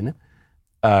fine.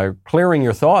 Clearing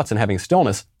your thoughts and having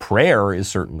stillness, prayer is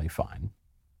certainly fine.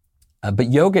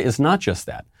 But yoga is not just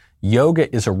that.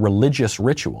 Yoga is a religious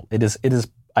ritual. It is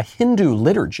a Hindu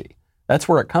liturgy. That's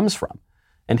where it comes from.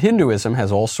 And Hinduism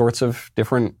has all sorts of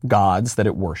different gods that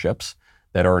it worships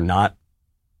that are not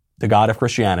the God of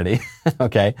Christianity,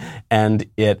 okay? And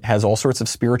it has all sorts of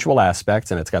spiritual aspects,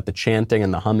 and it's got the chanting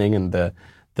and the humming and the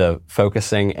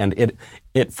focusing, and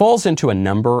it falls into a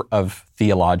number of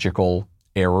theological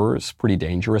errors, pretty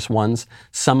dangerous ones.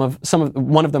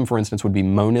 One of them, for instance, would be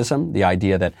monism, the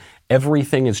idea that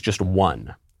everything is just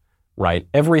one, right?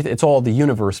 It's all the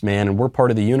universe, man, and we're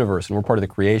part of the universe, and we're part of the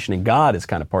creation, and God is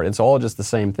kind of part. It's all just the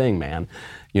same thing, man.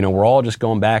 You know, we're all just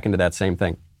going back into that same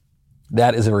thing.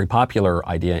 That is a very popular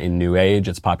idea in New Age.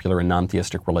 It's popular in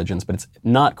non-theistic religions, but it's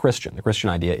not Christian. The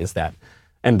Christian idea is that,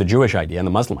 and the Jewish idea and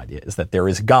the Muslim idea is that there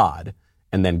is God,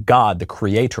 and then God, the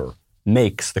creator,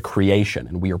 makes the creation,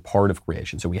 and we are part of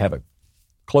creation. So we have a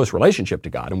close relationship to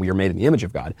God, and we are made in the image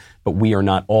of God, but we are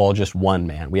not all just one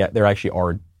man. There actually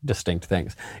are distinct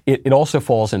things. It also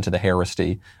falls into the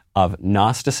heresy of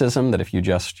Gnosticism, that if you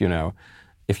just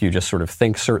sort of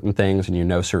think certain things and you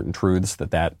know certain truths,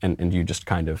 and you just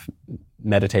kind of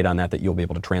meditate on that you'll be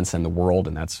able to transcend the world,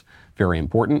 and that's very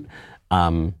important.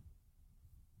 I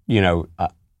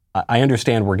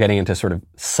understand we're getting into sort of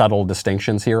subtle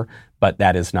distinctions here, but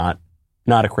that is not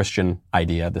a Christian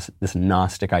idea, this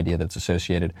Gnostic idea that's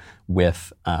associated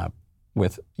with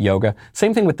yoga.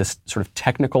 Same thing with this sort of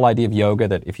technical idea of yoga,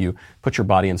 that if you put your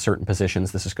body in certain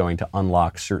positions, this is going to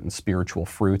unlock certain spiritual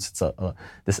fruits.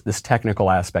 This technical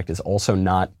aspect is also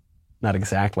not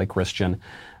exactly Christian.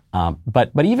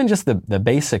 But even just the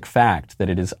basic fact that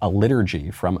it is a liturgy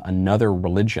from another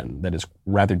religion that is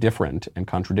rather different and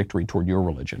contradictory toward your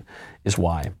religion is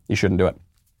why you shouldn't do it.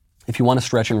 If you want to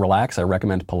stretch and relax, I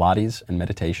recommend Pilates and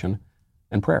meditation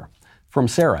and prayer. From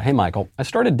Sarah, hey Michael, I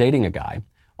started dating a guy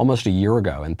almost a year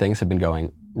ago and things have been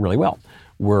going really well.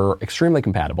 We're extremely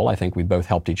compatible. I think we both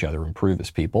helped each other improve as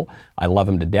people. I love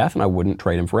him to death and I wouldn't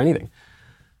trade him for anything.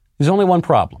 There's only one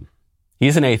problem.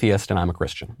 He's an atheist and I'm a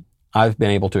Christian. I've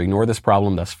been able to ignore this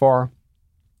problem thus far.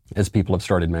 as people have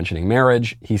started mentioning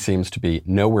marriage. He seems to be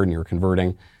nowhere near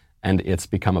converting, and it's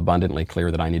become abundantly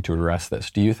clear that I need to address this.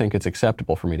 Do you think it's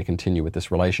acceptable for me to continue with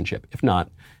this relationship? If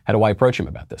not, how do I approach him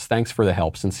about this? Thanks for the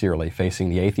help. Sincerely, Facing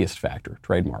the Atheist Factor,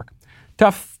 trademark.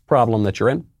 Tough problem that you're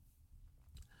in.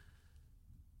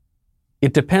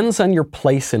 It depends on your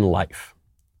place in life.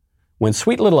 When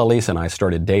sweet little Elise and I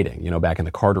started dating, back in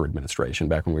the Carter administration,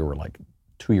 back when we were like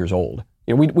 2 years old,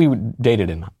 we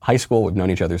dated in high school. We've known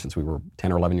each other since we were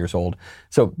 10 or 11 years old.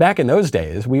 So back in those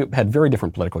days, we had very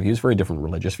different political views, very different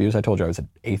religious views. I told you I was an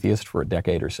atheist for a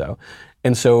decade or so.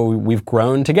 And so we've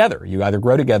grown together. You either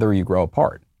grow together or you grow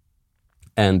apart.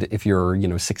 And if you're,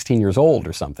 16 years old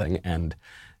or something and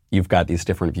you've got these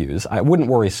different views, I wouldn't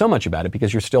worry so much about it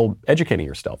because you're still educating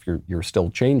yourself. You're still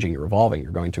changing, you're evolving,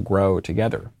 you're going to grow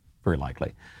together, very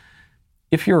likely.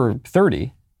 If you're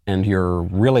 30 and you're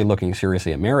really looking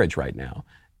seriously at marriage right now,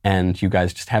 and you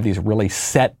guys just have these really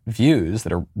set views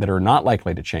that are not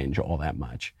likely to change all that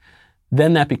much,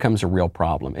 then that becomes a real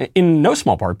problem. In no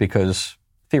small part because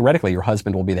theoretically your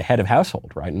husband will be the head of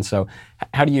household, right? And so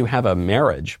how do you have a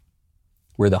marriage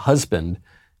where the husband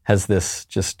has this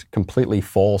just completely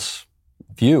false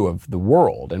view of the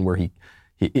world, and where he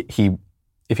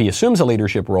if he assumes a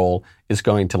leadership role, is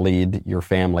going to lead your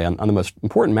family on the most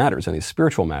important matters, on these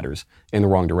spiritual matters, in the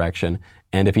wrong direction.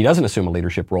 And if he doesn't assume a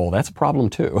leadership role, that's a problem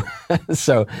too.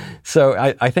 So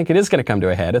I think it is going to come to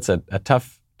a head. It's a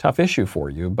tough issue for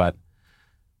you, but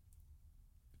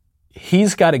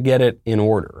he's got to get it in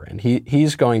order, and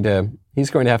he's going to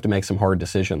have to make some hard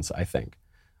decisions, I think,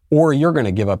 or you're going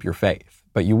to give up your faith.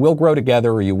 But you will grow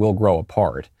together, or you will grow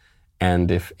apart.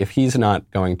 And if he's not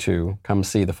going to come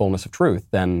see the fullness of truth,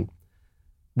 then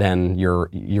you're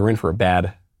in for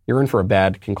a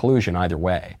bad conclusion either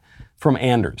way. From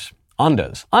Anders.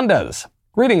 Andas.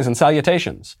 Greetings and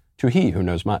salutations to he who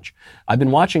knows much. I've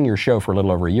been watching your show for a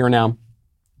little over a year now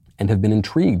and have been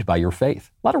intrigued by your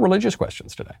faith. A lot of religious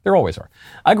questions today. There always are.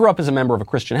 I grew up as a member of a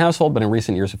Christian household, but in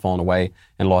recent years have fallen away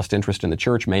and lost interest in the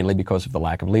church, mainly because of the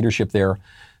lack of leadership there.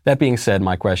 That being said,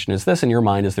 my question is this: in your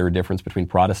mind, is there a difference between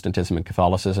Protestantism and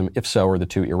Catholicism? If so, are the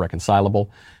two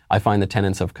irreconcilable? I find the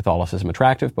tenets of Catholicism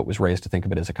attractive, but was raised to think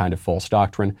of it as a kind of false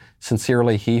doctrine.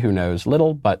 Sincerely, he who knows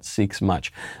little but seeks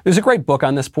much. There's a great book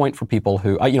on this point for people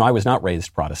who, I was not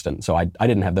raised Protestant, so I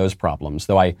didn't have those problems,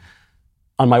 though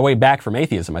on my way back from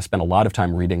atheism, I spent a lot of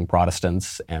time reading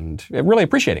Protestants and really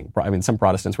appreciating. Some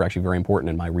Protestants were actually very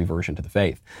important in my reversion to the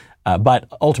faith. But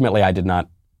ultimately, I did not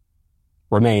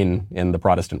remain in the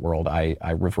Protestant world. I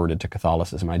reverted to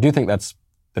Catholicism. I do think that's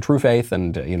the true faith,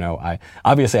 and I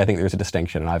think there's a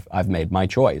distinction, and I've made my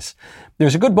choice.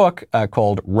 There's a good book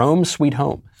called Rome, Sweet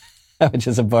Home, which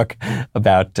is a book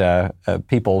about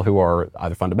people who are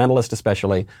either fundamentalist,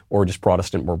 especially, or just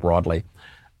Protestant more broadly,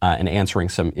 and answering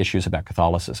some issues about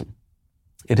Catholicism.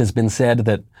 It has been said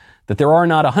that there are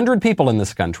not 100 people in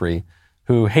this country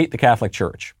who hate the Catholic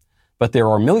Church, but there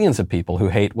are millions of people who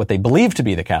hate what they believe to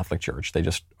be the Catholic Church. They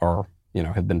just are,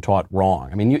 have been taught wrong.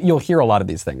 I mean, you'll hear a lot of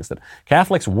these things, that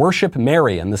Catholics worship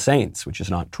Mary and the saints, which is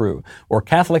not true. Or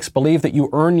Catholics believe that you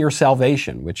earn your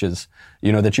salvation, which is,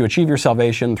 that you achieve your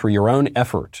salvation through your own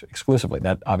effort exclusively.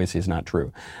 That obviously is not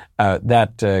true.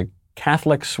 That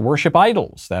Catholics worship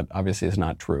idols. That obviously is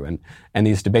not true. And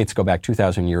these debates go back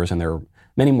 2,000 years, and there are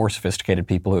many more sophisticated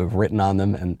people who have written on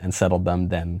them and settled them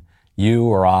than you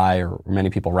or I or many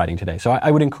people writing today. So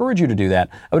I would encourage you to do that.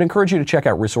 I would encourage you to check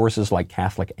out resources like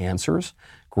Catholic Answers.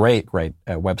 Great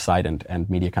website and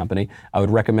media company. I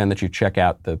would recommend that you check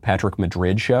out the Patrick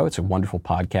Madrid Show. It's a wonderful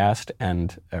podcast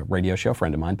and a radio show. A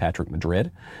friend of mine, Patrick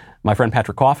Madrid. My friend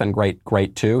Patrick Coffin,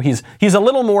 great too. He's a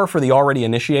little more for the already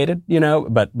initiated,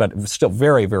 but still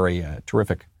very, very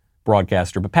terrific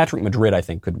broadcaster. But Patrick Madrid, I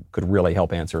think, could really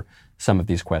help answer some of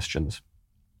these questions.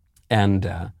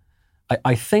 And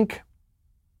I think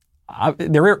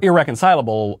they're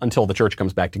irreconcilable until the church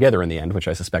comes back together in the end, which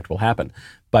I suspect will happen.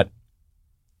 But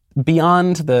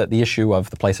beyond the issue of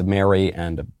the place of Mary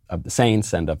and of the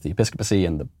saints and of the episcopacy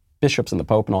and the bishops and the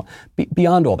pope and all,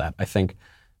 beyond all that, I think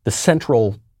the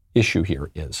central issue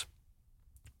here is,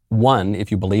 one, if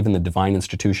you believe in the divine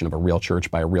institution of a real church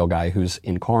by a real guy who's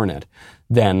incarnate,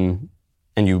 then,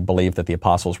 and you believe that the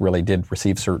apostles really did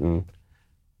receive certain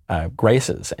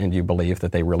graces, and you believe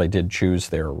that they really did choose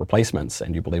their replacements,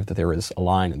 and you believe that there is a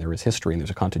line and there is history and there's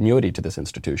a continuity to this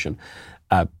institution,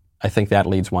 I think that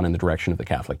leads one in the direction of the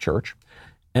Catholic Church.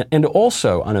 And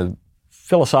also, on a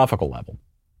philosophical level,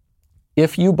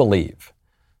 if you believe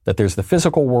that there's the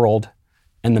physical world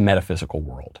and the metaphysical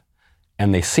world,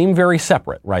 and they seem very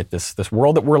separate, right? This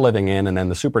world that we're living in, and then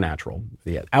the supernatural,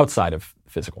 the outside of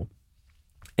physical,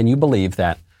 and you believe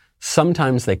that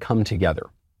sometimes they come together,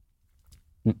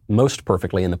 most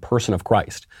perfectly in the person of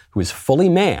Christ, who is fully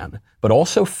man, but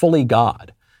also fully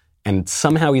God. And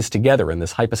somehow he's together in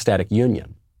this hypostatic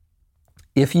union.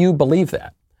 If you believe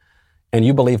that, and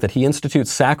you believe that he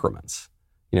institutes sacraments,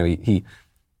 he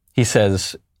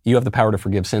says, you have the power to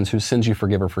forgive sins. Whose sins you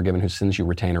forgive are forgiven, whose sins you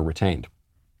retain are retained.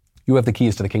 You have the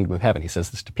keys to the kingdom of heaven. He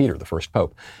says this to Peter, the first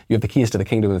pope. You have the keys to the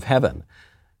kingdom of heaven,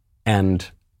 and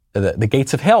the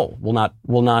gates of hell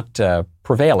will not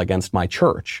prevail against my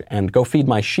church, and go feed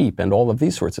my sheep, and all of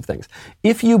these sorts of things.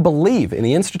 If you believe in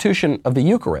the institution of the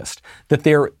Eucharist, that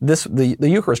the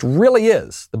Eucharist really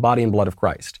is the body and blood of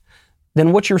Christ,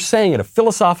 then what you're saying at a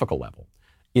philosophical level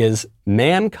is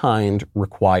mankind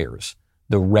requires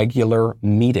the regular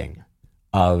meeting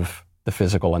of the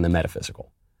physical and the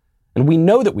metaphysical. And we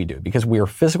know that we do, because we are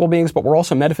physical beings, but we're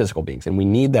also metaphysical beings, and we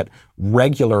need that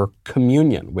regular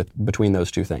communion between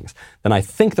those two things. Then I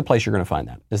think the place you're going to find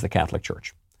that is the Catholic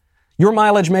Church. Your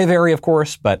mileage may vary, of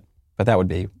course, but that would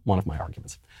be one of my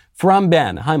arguments. From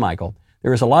Ben, hi Michael.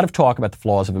 There is a lot of talk about the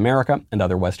flaws of America and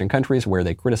other Western countries where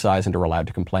they criticize and are allowed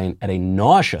to complain at a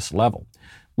nauseous level.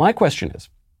 My question is,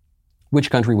 which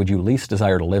country would you least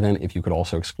desire to live in if you could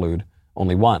also exclude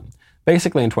only one?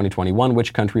 Basically, in 2021,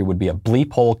 which country would be a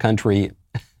bleep hole country,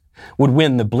 would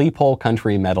win the bleep hole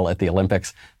country medal at the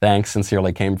Olympics? Thanks.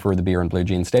 Sincerely, came for the beer and blue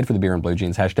jeans, stayed for the beer and blue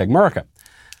jeans, #America.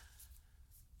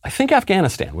 I think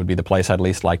Afghanistan would be the place I'd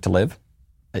least like to live.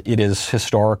 It is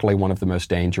historically one of the most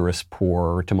dangerous,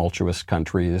 poor, tumultuous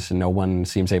countries, and no one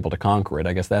seems able to conquer it.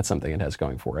 I guess that's something it has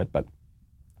going for it, but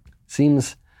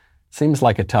seems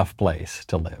like a tough place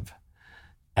to live.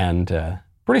 And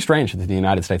pretty strange that the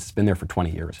United States has been there for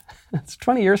 20 years. It's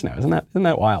 20 years now, isn't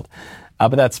that wild?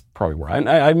 But that's probably where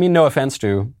I mean no offense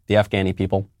to the Afghani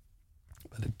people,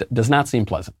 but it does not seem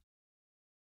pleasant.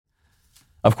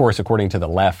 Of course, according to the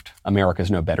left, America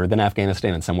is no better than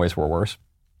Afghanistan. In some ways, we're worse.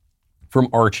 From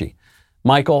Archie,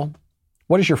 Michael,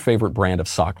 what is your favorite brand of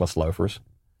sockless loafers?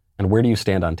 And where do you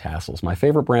stand on tassels? My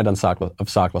favorite brand of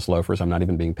sockless loafers, I'm not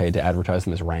even being paid to advertise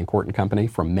them, is Rancourt & Company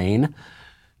from Maine.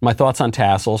 My thoughts on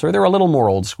tassels are they're a little more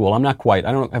old school. I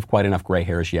don't have quite enough gray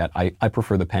hairs yet. I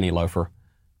prefer the penny loafer,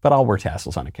 but I'll wear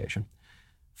tassels on occasion.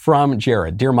 From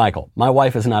Jared, dear Michael, my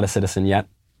wife is not a citizen yet.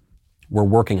 We're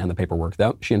working on the paperwork,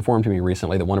 though. She informed me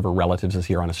recently that one of her relatives is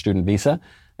here on a student visa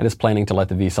and is planning to let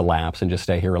the visa lapse and just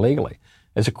stay here illegally.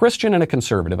 As a Christian and a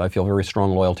conservative, I feel very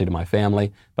strong loyalty to my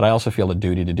family, but I also feel a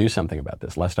duty to do something about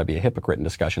this, lest I be a hypocrite in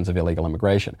discussions of illegal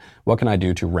immigration. What can I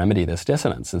do to remedy this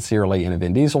dissonance? Sincerely, in a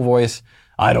Vin Diesel voice,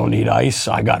 I don't need ICE,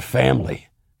 I got family.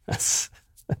 That's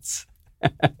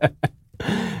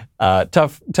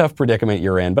tough predicament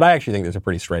you're in, but I actually think there's a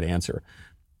pretty straight answer.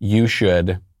 You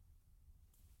should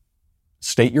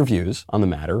state your views on the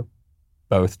matter,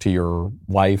 both to your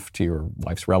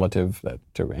wife's relative,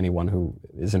 to anyone who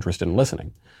is interested in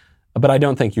listening. But I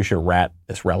don't think you should rat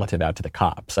this relative out to the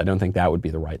cops. I don't think that would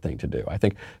be the right thing to do. I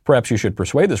think perhaps you should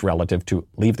persuade this relative to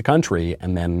leave the country,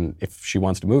 and then if she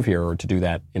wants to move here, or to do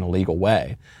that in a legal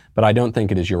way. But I don't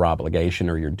think it is your obligation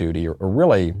or your duty or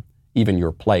really even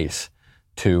your place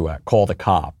to call the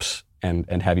cops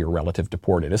and have your relative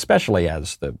deported, especially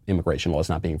as the immigration law is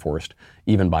not being enforced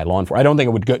even by law enforcement. I don't think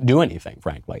it would do anything,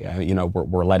 frankly.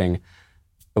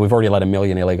 We've already let 1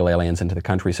 million illegal aliens into the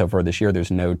country so far this year. There's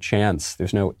no chance,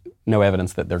 there's no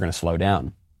evidence that they're going to slow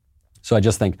down. So I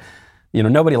just think,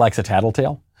 nobody likes a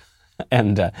tattletale.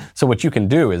 And so what you can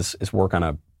do is work on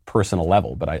a personal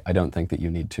level, but I don't think that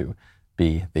you need to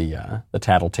be the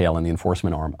tattletale and the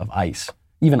enforcement arm of ICE.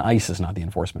 Even ICE is not the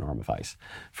enforcement arm of ICE.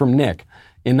 From Nick,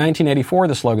 in 1984,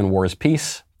 the slogan "War is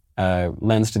Peace"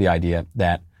 lends to the idea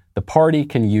that the party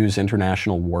can use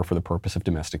international war for the purpose of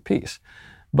domestic peace.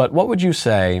 But would you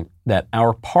say that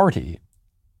our party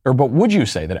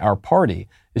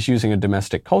is using a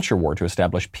domestic culture war to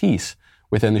establish peace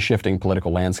within the shifting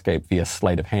political landscape via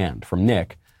sleight of hand? From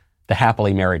Nick, the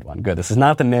happily married one. Good. This is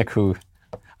not the Nick who,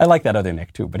 I like that other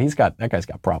Nick too, but that guy's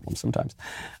got problems sometimes.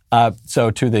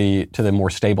 So to the more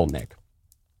stable Nick,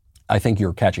 I think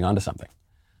you're catching on to something.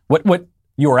 What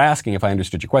you are asking, if I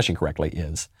understood your question correctly,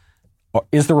 is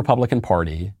the Republican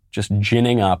Party just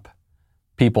ginning up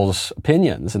people's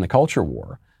opinions in the culture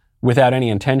war without any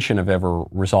intention of ever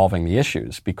resolving the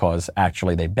issues because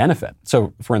actually they benefit?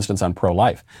 So, for instance, on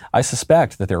pro-life, I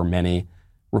suspect that there are many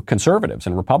conservatives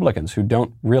and Republicans who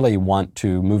don't really want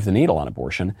to move the needle on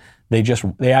abortion.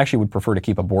 They actually would prefer to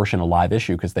keep abortion a live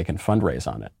issue because they can fundraise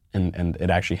on it and it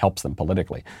actually helps them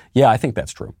politically. Yeah, I think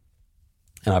that's true.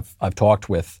 And I've talked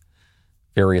with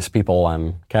various people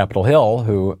on Capitol Hill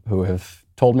who have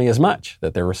told me as much,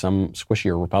 that there were some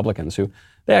squishier Republicans who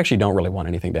they actually don't really want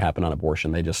anything to happen on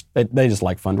abortion. They just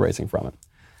like fundraising from it.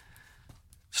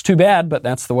 It's too bad, but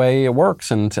that's the way it works,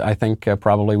 and I think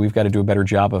probably we've got to do a better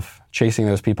job of chasing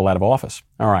those people out of office.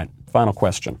 All right, final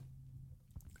question.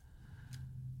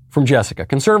 From Jessica.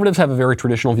 Conservatives have a very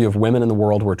traditional view of women in the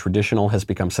world where traditional has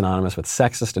become synonymous with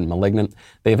sexist and malignant.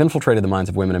 They have infiltrated the minds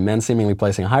of women and men, seemingly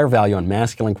placing a higher value on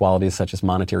masculine qualities such as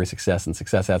monetary success and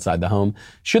success outside the home.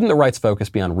 Shouldn't the right's focus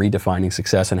be on redefining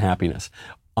success and happiness?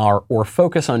 Or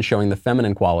focus on showing the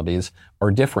feminine qualities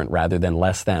are different rather than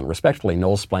less than? Respectfully,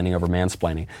 Knowles-splaining over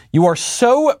mansplaining. You are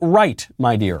so right,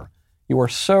 my dear. You are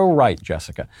so right,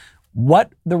 Jessica.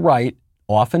 What the right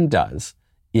often does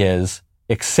is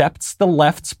accepts the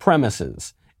left's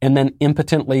premises and then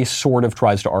impotently sort of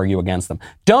tries to argue against them.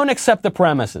 Don't accept the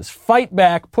premises. Fight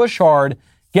back, push hard,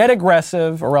 get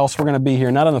aggressive, or else we're going to be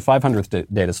here not on the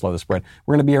 500th day to slow the spread.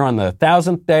 We're going to be here on the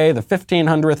 1,000th day, the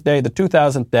 1,500th day, the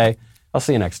 2,000th day. I'll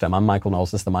see you next time. I'm Michael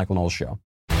Knowles. This is The Michael Knowles Show.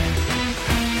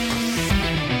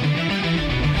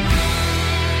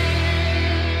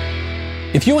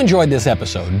 If you enjoyed this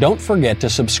episode, don't forget to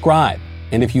subscribe.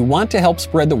 And if you want to help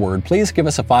spread the word, please give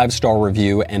us a 5-star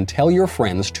review and tell your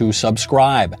friends to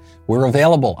subscribe. We're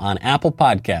available on Apple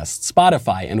Podcasts,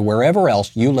 Spotify, and wherever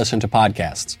else you listen to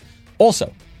podcasts.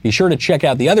 Also, be sure to check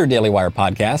out the other Daily Wire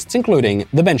podcasts, including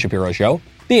The Ben Shapiro Show,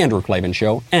 The Andrew Klavan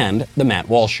Show, and The Matt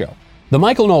Walsh Show. The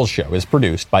Michael Knowles Show is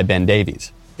produced by Ben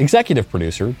Davies. Executive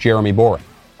producer, Jeremy Boring.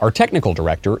 Our technical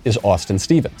director is Austin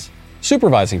Stevens.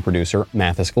 Supervising producer,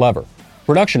 Mathis Glover.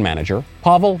 Production manager,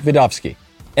 Pavel Vidovsky.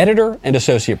 Editor and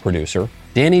associate producer,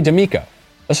 Danny D'Amico.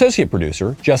 Associate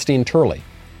producer, Justine Turley.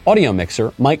 Audio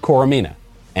mixer, Mike Coromina.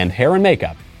 And hair and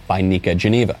makeup by Nika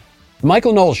Geneva. The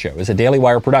Michael Knowles Show is a Daily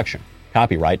Wire production.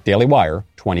 Copyright Daily Wire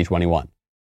 2021.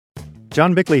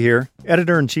 John Bickley here,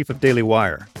 editor-in-chief of Daily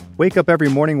Wire. Wake up every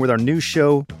morning with our new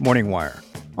show, Morning Wire.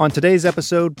 On today's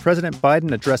episode, President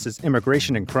Biden addresses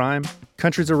immigration and crime,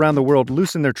 countries around the world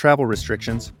loosen their travel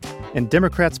restrictions, and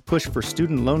Democrats push for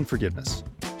student loan forgiveness.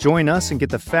 Join us and get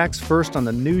the facts first on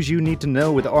the news you need to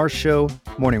know with our show,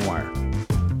 Morning Wire.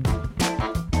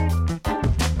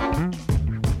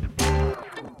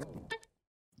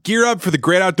 Gear up for the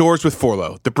great outdoors with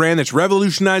Forloh, the brand that's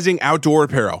revolutionizing outdoor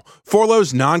apparel.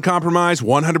 Forloh's non-compromise,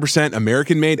 100%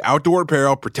 American-made outdoor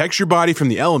apparel protects your body from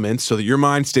the elements so that your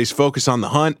mind stays focused on the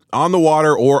hunt, on the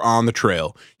water, or on the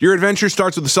trail. Your adventure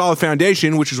starts with a solid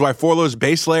foundation, which is why Forloh's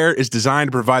base layer is designed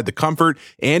to provide the comfort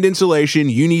and insulation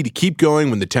you need to keep going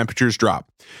when the temperatures drop.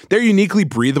 Their uniquely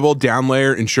breathable down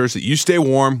layer ensures that you stay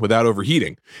warm without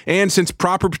overheating. And since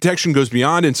proper protection goes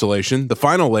beyond insulation, the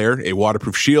final layer, a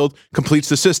waterproof shield, completes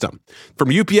the system. From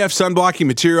UPF sun-blocking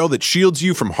material that shields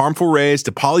you from harmful rays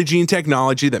to Polygene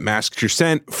technology that masks your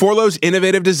scent, Forloh's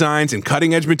innovative designs and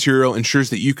cutting-edge material ensures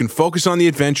that you can focus on the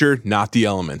adventure, not the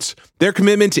elements. Their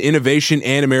commitment to innovation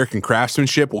and American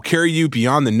craftsmanship will carry you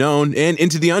beyond the known and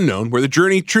into the unknown, where the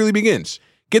journey truly begins.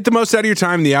 Get the most out of your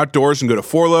time in the outdoors and go to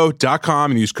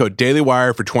forloh.com and use code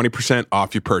DailyWire for 20%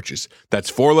 off your purchase. That's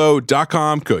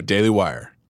forloh.com, code DailyWire.